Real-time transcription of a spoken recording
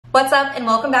What's up and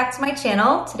welcome back to my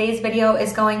channel. Today's video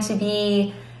is going to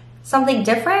be something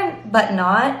different, but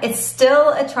not. It's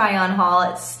still a try-on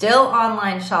haul. It's still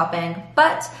online shopping,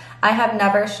 but I have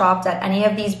never shopped at any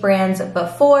of these brands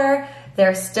before.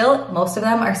 Most of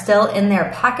them are still in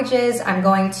their packages. I'm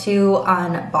going to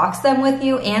unbox them with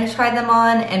you and try them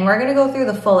on, and we're gonna go through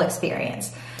the full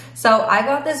experience. So I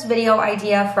got this video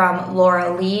idea from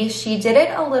Laura Lee. She did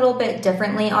it a little bit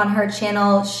differently on her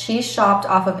channel. She shopped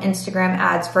off of Instagram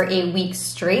ads for a week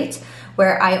straight,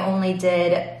 where I only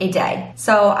did a day.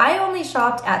 So I only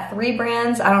shopped at 3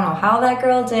 brands. I don't know how that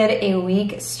girl did a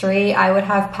week straight. I would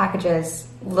have packages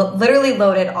literally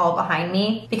loaded all behind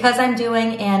me. Because I'm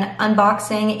doing an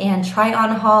unboxing and try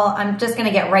on haul, I'm just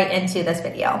gonna get right into this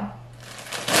video.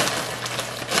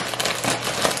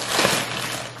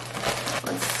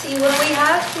 See what we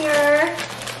have here.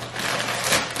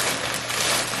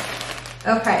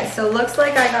 Okay, so looks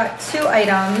like I got 2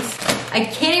 items. I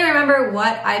can't even remember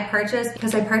what I purchased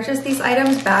because I purchased these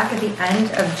items back at the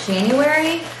end of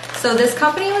January. So this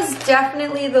company was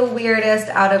definitely the weirdest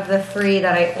out of the 3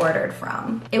 that I ordered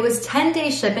from. It was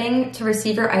 10-day shipping to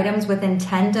receive your items within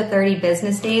 10 to 30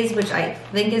 business days, which I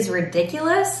think is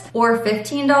ridiculous, or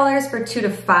 $15 for 2 to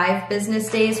 5 business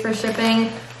days for shipping,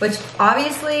 which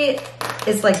obviously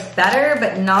is like better,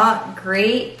 but not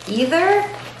great either.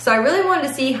 So I really wanted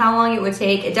to see how long it would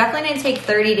take. It definitely didn't take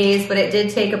 30 days, but it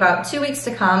did take about 2 weeks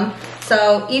to come.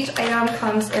 So each item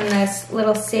comes in this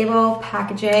little SABO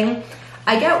packaging.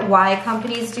 I get why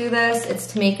companies do this. It's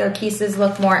to make their pieces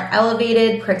look more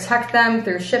elevated, protect them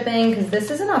through shipping, because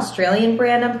this is an Australian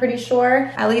brand, I'm pretty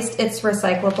sure. At least it's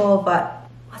recyclable, but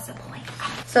what's the point?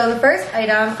 So the first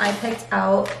item I picked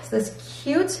out is this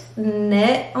cute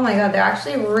knit. Oh my God, they're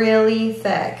actually really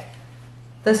thick.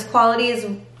 This quality is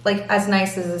like as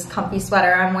nice as this comfy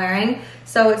sweater I'm wearing.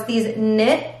 So it's these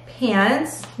knit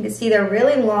pants. You can see they're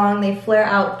really long. They flare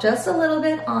out just a little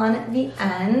bit on the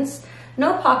ends.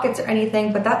 No pockets or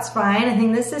anything, but that's fine. I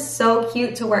think this is so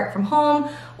cute to work from home,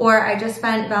 or I just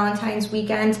spent Valentine's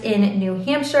weekend in New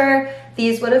Hampshire.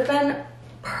 These would have been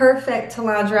perfect to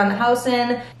lounge around the house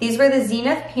in. These were the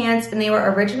Zenith pants, and they were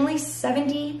originally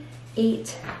 $78.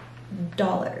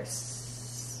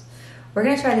 We're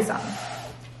gonna try these on.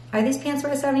 Are these pants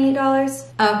worth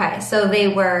 $78? Okay, so they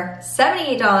were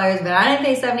 $78, but I didn't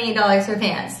pay $78 for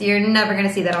pants. You're never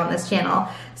gonna see that on this channel.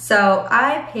 So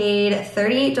I paid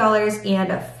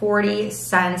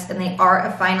 $38.40, and they are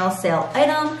a final sale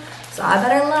item, so I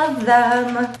better love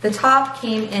them. The top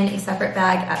came in a separate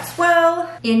bag as well.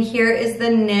 And here is the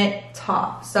knit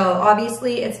top. So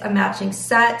obviously it's a matching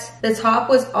set. The top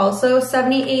was also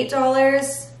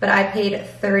 $78, but I paid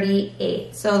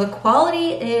 $38. So the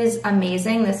quality is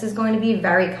amazing. This is going to be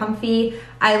very comfy.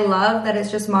 I love that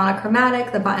it's just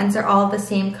monochromatic. The buttons are all the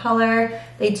same color.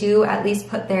 They do at least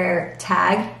put their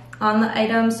tag on the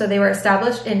item. So they were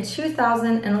established in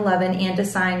 2011 and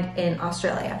designed in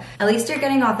Australia. At least you're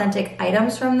getting authentic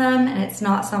items from them, and it's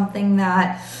not something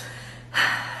that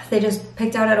they just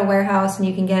picked out at a warehouse and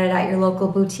you can get it at your local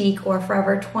boutique or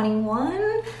Forever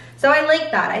 21. So I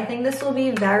like that. I think this will be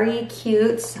very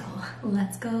cute. So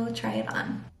let's go try it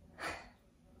on.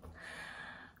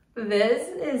 This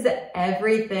is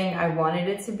everything I wanted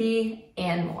it to be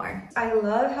and more. I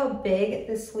love how big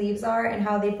the sleeves are and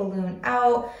how they balloon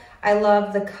out. I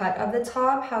love the cut of the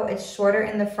top, how it's shorter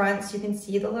in the front so you can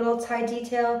see the little tie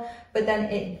detail, but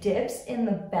then it dips in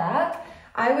the back.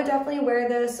 I would definitely wear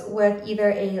this with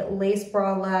either a lace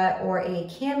bralette or a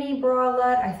cami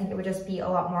bralette. I think it would just be a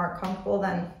lot more comfortable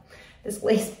than this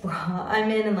lace bra I'm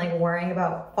in and like worrying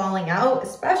about falling out,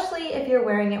 especially if you're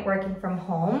wearing it working from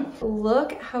home.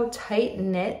 Look how tight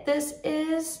knit this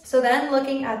is. So then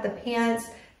looking at the pants,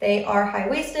 they are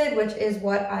high-waisted, which is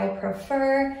what I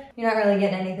prefer. You're not really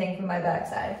getting anything from my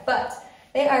backside, but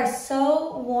they are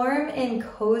so warm and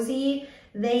cozy.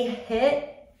 They hit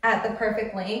at the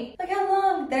perfect length. Look how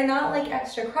long. They're not like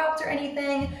extra cropped or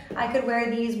anything. I could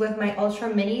wear these with my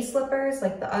ultra mini slippers,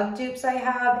 like the UGG dupes I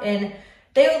have, and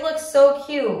they would look so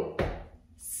cute.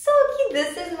 So cute.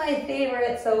 This is my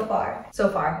favorite so far. So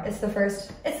far, it's the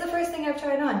first thing I've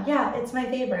tried on. Yeah, it's my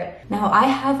favorite. Now I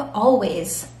have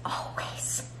always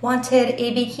wanted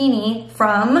a bikini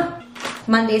from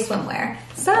Monday Swimwear.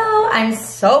 So I'm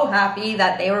so happy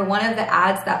that they were one of the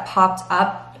ads that popped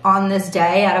up on this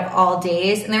day out of all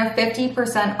days, and they're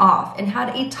 50% off and had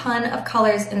a ton of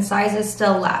colors and sizes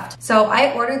still left. So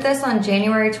I ordered this on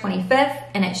January 25th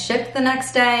and it shipped the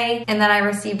next day, and then I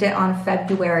received it on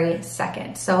February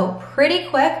 2nd. So pretty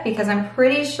quick, because I'm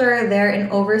pretty sure they're an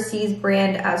overseas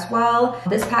brand as well.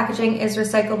 This packaging is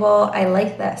recyclable. I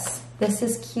like this. This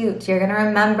is cute. You're gonna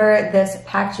remember this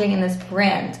packaging and this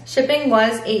brand. Shipping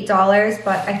was $8,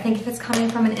 but I think if it's coming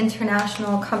from an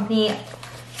international company, I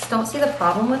just don't see the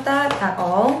problem with that at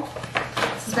all.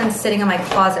 This has been sitting on my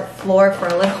closet floor for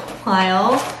a little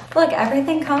while. Look,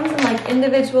 everything comes in like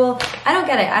individual. I don't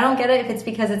get it. I don't get it if it's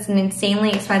because it's an insanely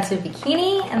expensive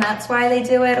bikini and that's why they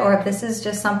do it, or if this is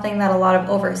just something that a lot of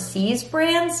overseas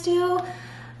brands do.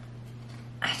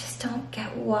 I just don't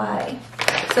get why.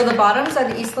 So the bottoms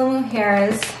are the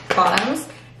SWIMWEAR's bottoms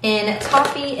in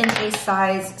Toffee in a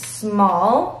size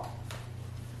small.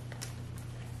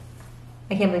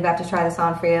 I can't believe I have to try this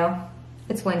on for you.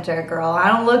 It's winter, girl. I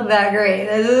don't look that great.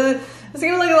 It's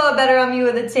gonna look a lot better on me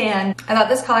with a tan. I thought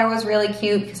this color was really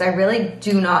cute because I really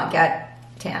do not get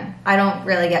tan. I don't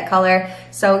really get color.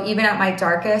 So even at my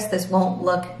darkest, this won't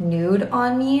look nude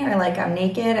on me or like I'm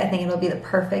naked. I think it'll be the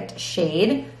perfect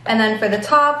shade. And then for the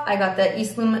top, I got the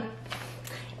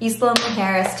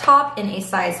SWIMWEAR's top in a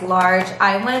size large.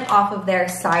 I went off of their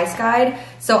size guide.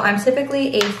 So I'm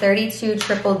typically a 32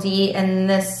 triple D, and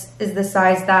this is the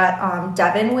size that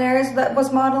Devin wears that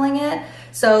was modeling it.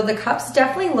 So the cups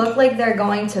definitely look like they're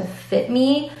going to fit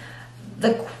me.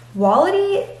 The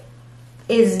quality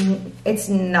it's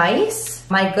nice.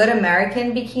 My Good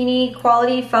American bikini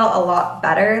quality felt a lot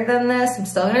better than this. I'm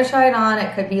still gonna try it on.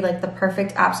 It could be like the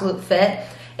perfect absolute fit.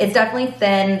 It's definitely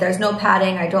thin. There's no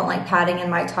padding. I don't like padding in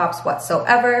my tops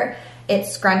whatsoever. It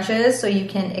scrunches, so you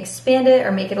can expand it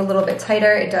or make it a little bit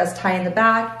tighter. It does tie in the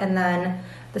back, and then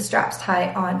the straps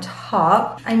tie on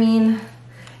top. I mean,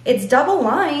 it's double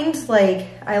lined. Like,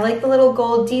 I like the little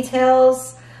gold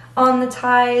details on the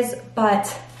ties,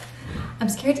 but I'm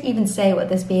scared to even say what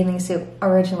this bathing suit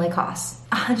originally cost.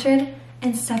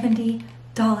 $170.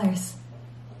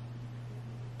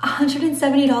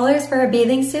 $170 for a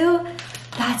bathing suit?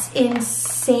 That's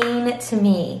insane to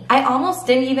me. I almost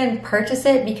didn't even purchase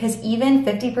it because even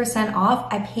 50%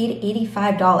 off, I paid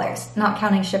 $85, not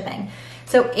counting shipping.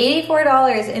 So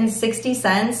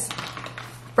 $84.60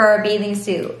 for a bathing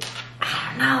suit. I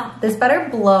don't know. This better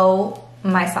blow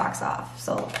my socks off.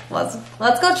 So let's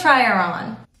go try her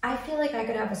on. I feel like I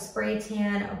could have a spray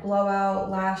tan, a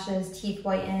blowout, lashes, teeth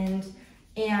whitened,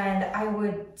 and I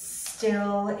would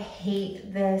still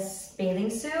hate this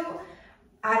bathing suit.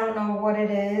 I don't know what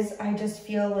it is. I just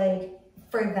feel like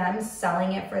for them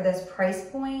selling it for this price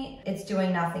point, it's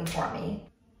doing nothing for me.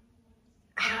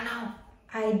 I don't know.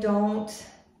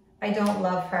 I don't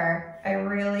love her. I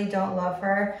really don't love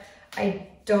her. I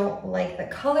don't like the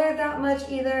color that much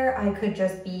either. I could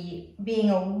just be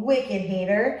being a wicked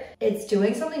hater. It's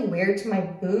doing something weird to my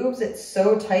boobs. It's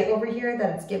so tight over here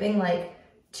that it's giving like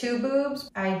two boobs.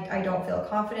 I don't feel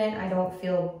confident. I don't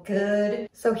feel good.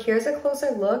 So here's a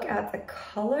closer look at the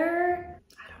color.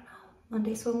 I don't know.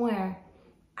 Monday swimwear.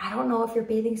 I don't know if your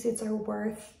bathing suits are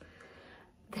worth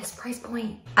this price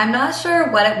point. I'm not sure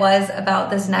what it was about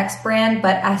this next brand,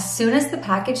 but as soon as the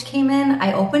package came in,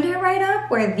 I opened it right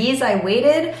up where these I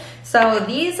waited. So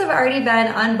these have already been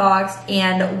unboxed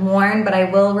and worn, but I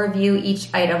will review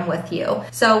each item with you.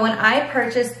 So when I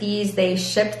purchased these, they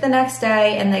shipped the next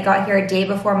day and they got here a day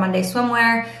before Monday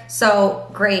swimwear. So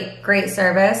great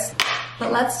service.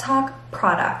 But let's talk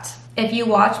product. If you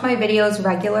watch my videos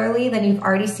regularly, then you've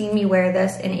already seen me wear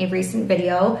this in a recent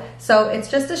video. So it's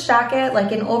just a Shacket,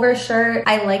 like an overshirt.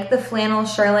 I like the flannel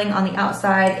shirling on the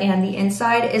outside, and the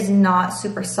inside is not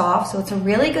super soft. So it's a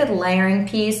really good layering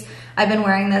piece. I've been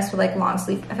wearing this with like long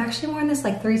sleeve. I've actually worn this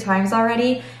like 3 times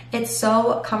already. It's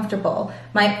so comfortable.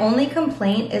 My only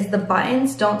complaint is the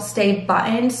buttons don't stay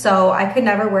buttoned. So I could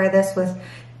never wear this with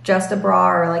just a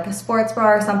bra or like a sports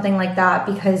bra or something like that,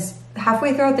 because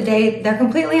halfway throughout the day, they're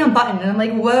completely unbuttoned. And I'm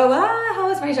like, whoa, how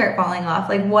is my shirt falling off?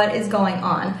 Like, what is going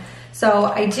on? So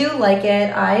I do like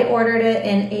it. I ordered it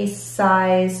in a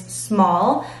size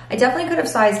small. I definitely could have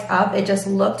sized up. It just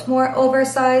looked more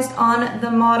oversized on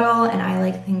the model. And I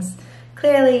like things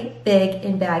clearly big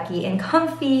and baggy and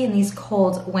comfy in these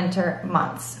cold winter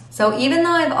months. So even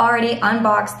though I've already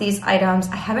unboxed these items,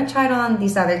 I haven't tried on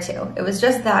these other 2. It was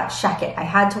just that Shacket I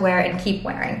had to wear and keep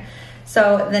wearing.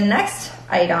 So the next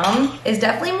item is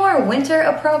definitely more winter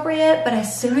appropriate, but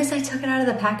as soon as I took it out of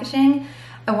the packaging,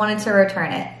 I wanted to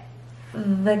return it.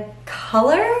 The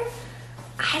color,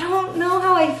 I don't know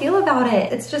how I feel about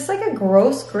it. It's just like a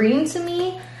gross green to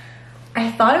me.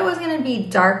 I thought it was gonna be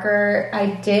darker. I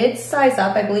did size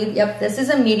up, I believe, yep, this is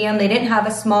a medium. They didn't have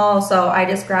a small, so I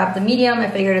just grabbed the medium. I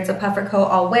figured it's a puffer coat,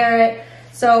 I'll wear it.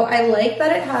 So I like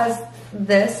that it has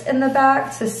this in the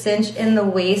back to cinch in the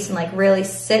waist and like really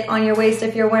sit on your waist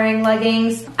if you're wearing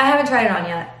leggings. I haven't tried it on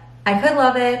yet. I could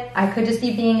love it. I could just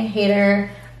be being a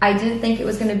hater. I didn't think it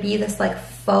was gonna be this like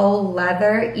faux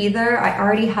leather either. I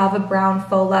already have a brown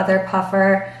faux leather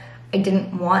puffer. I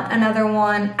didn't want another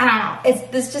one. I don't know,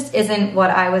 this just isn't what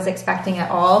I was expecting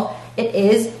at all. It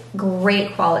is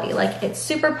great quality, like it's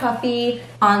super puffy.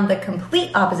 On the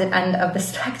complete opposite end of the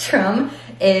spectrum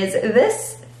is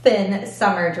this thin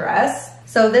summer dress.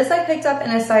 So this I picked up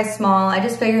in a size small. I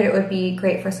just figured it would be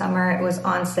great for summer. It was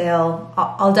on sale.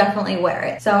 I'll definitely wear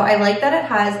it. So I like that it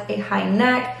has a high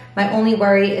neck. My only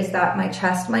worry is that my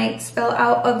chest might spill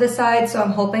out of the side. So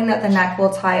I'm hoping that the neck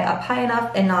will tie up high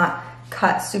enough and not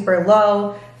cut super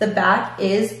low. The back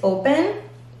is open,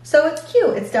 so it's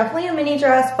cute. It's definitely a mini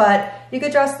dress, but you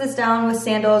could dress this down with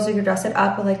sandals. You could dress it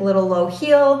up with like a little low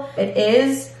heel. It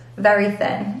is very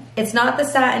thin. It's not the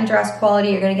satin dress quality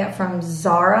you're gonna get from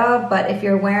Zara, but if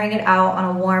you're wearing it out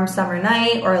on a warm summer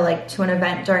night or like to an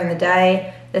event during the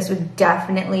day, this would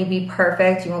definitely be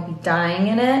perfect. You won't be dying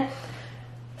in it.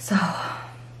 So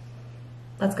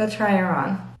let's go try her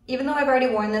on. Even though I've already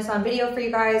worn this on video for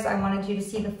you guys, I wanted you to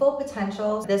see the full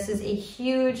potential. This is a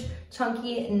huge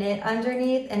chunky knit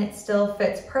underneath and it still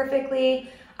fits perfectly.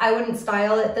 I wouldn't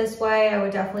style it this way. I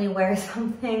would definitely wear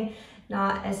something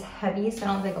not as heavy, so I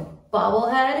don't think a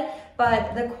bobblehead,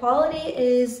 but the quality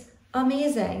is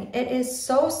amazing. It is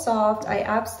so soft. I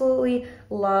absolutely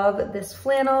love this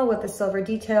flannel with the silver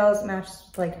details, matches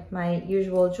like my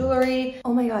usual jewelry.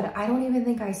 Oh my God, I don't even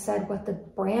think I said what the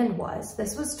brand was.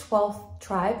 This was 12th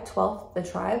Tribe, 12th the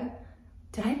Tribe.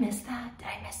 Did I miss that? Did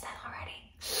I miss that already?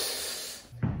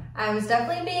 I was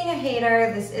definitely being a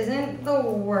hater. This isn't the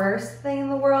worst thing in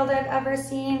the world I've ever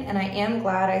seen, and I am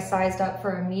glad I sized up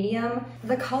for a medium.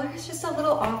 The color is just a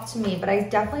little off to me, but I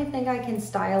definitely think I can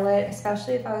style it,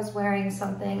 especially if I was wearing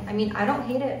something. I mean, I don't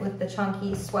hate it with the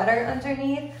chunky sweater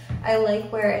underneath. I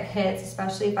like where it hits,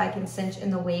 especially if I can cinch in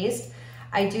the waist.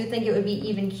 I do think it would be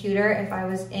even cuter if I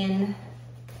was in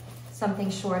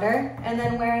something shorter and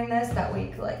then wearing this. That way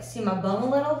you could like see my bum a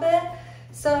little bit.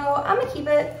 So I'm gonna keep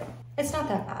it. It's not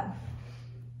that bad.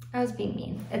 I was being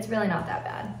mean. It's really not that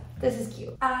bad. This is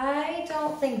cute. I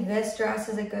don't think this dress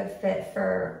is a good fit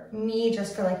for me,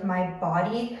 just for like my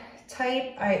body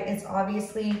type. It's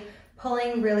obviously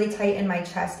pulling really tight in my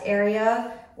chest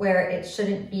area where it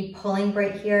shouldn't be pulling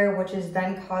right here, which is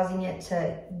then causing it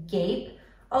to gape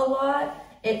a lot.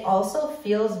 It also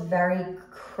feels very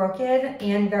crooked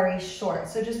and very short.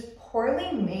 So just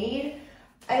poorly made.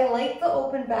 I like the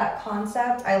open back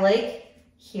concept. I like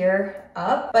here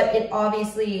up, but it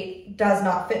obviously does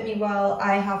not fit me well.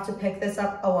 I have to pick this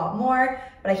up a lot more,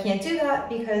 but I can't do that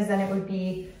because then it would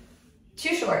be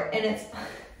too short and it's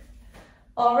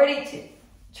already too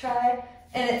tried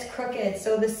and it's crooked.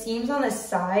 So the seams on the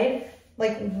side,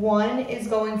 like one is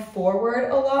going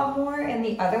forward a lot more and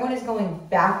the other one is going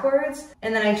backwards.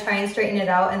 And then I try and straighten it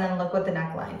out and then look what the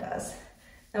neckline does.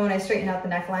 And when I straighten out the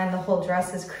neckline, the whole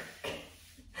dress is crooked.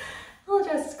 The whole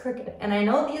dress is crooked. And I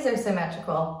know these are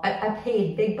symmetrical. I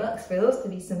paid big bucks for those to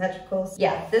be symmetrical.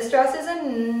 Yeah, this dress is a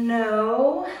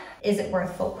no. Is it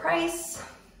worth full price?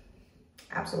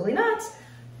 Absolutely not.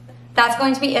 That's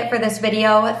going to be it for this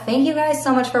video. Thank you guys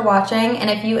so much for watching. And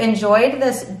if you enjoyed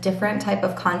this different type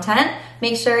of content,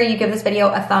 make sure you give this video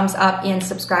a thumbs up and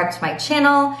subscribe to my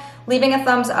channel. Leaving a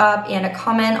thumbs up and a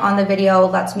comment on the video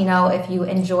lets me know if you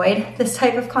enjoyed this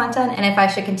type of content and if I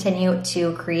should continue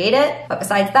to create it. But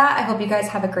besides that, I hope you guys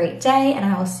have a great day and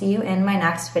I will see you in my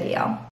next video.